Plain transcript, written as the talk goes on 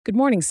Good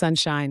morning,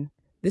 sunshine.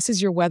 This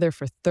is your weather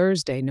for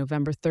Thursday,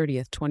 November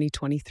 30th,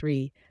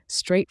 2023,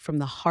 straight from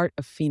the heart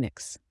of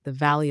Phoenix, the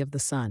Valley of the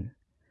Sun.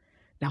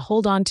 Now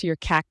hold on to your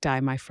cacti,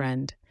 my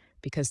friend,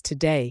 because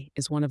today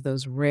is one of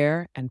those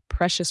rare and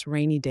precious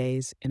rainy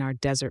days in our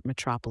desert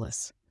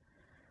metropolis.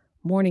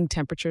 Morning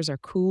temperatures are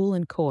cool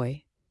and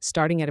coy,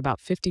 starting at about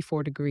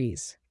 54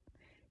 degrees.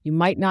 You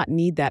might not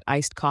need that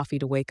iced coffee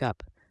to wake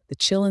up. The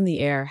chill in the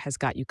air has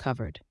got you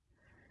covered.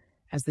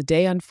 As the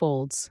day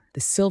unfolds, the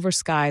silver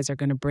skies are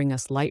going to bring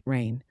us light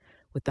rain,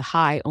 with the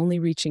high only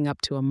reaching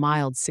up to a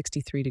mild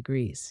 63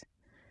 degrees.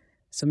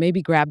 So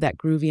maybe grab that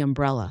groovy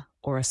umbrella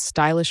or a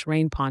stylish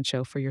rain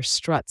poncho for your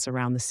struts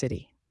around the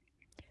city.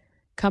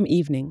 Come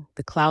evening,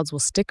 the clouds will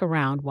stick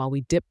around while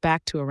we dip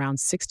back to around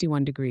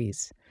 61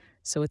 degrees,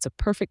 so it's a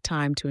perfect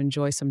time to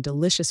enjoy some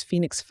delicious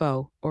Phoenix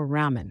pho or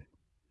ramen.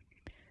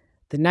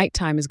 The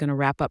nighttime is going to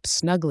wrap up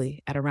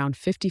snugly at around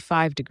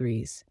 55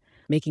 degrees,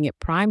 making it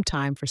prime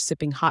time for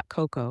sipping hot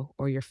cocoa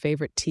or your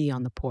favorite tea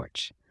on the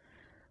porch.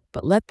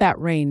 But let that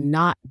rain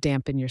not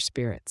dampen your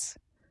spirits.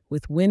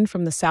 With wind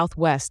from the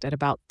southwest at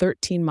about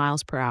 13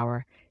 miles per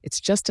hour, it's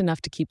just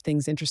enough to keep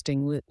things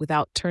interesting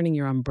without turning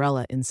your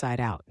umbrella inside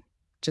out.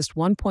 Just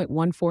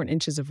 1.14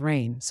 inches of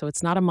rain, so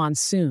it's not a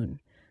monsoon.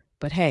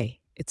 But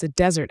hey, it's a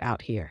desert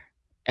out here.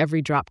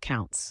 Every drop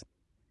counts.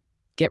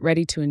 Get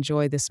ready to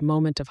enjoy this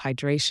moment of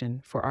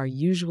hydration for our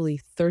usually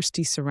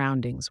thirsty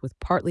surroundings with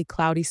partly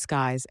cloudy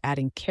skies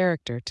adding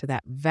character to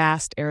that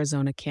vast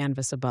Arizona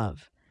canvas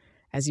above.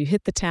 As you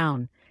hit the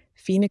town,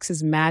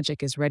 Phoenix's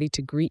magic is ready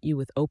to greet you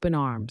with open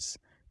arms,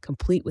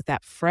 complete with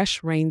that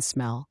fresh rain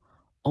smell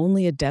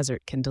only a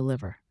desert can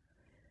deliver.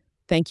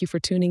 Thank you for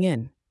tuning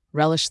in.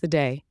 Relish the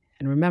day,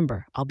 and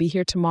remember, I'll be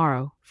here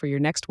tomorrow for your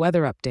next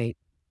weather update,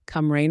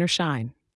 come rain or shine.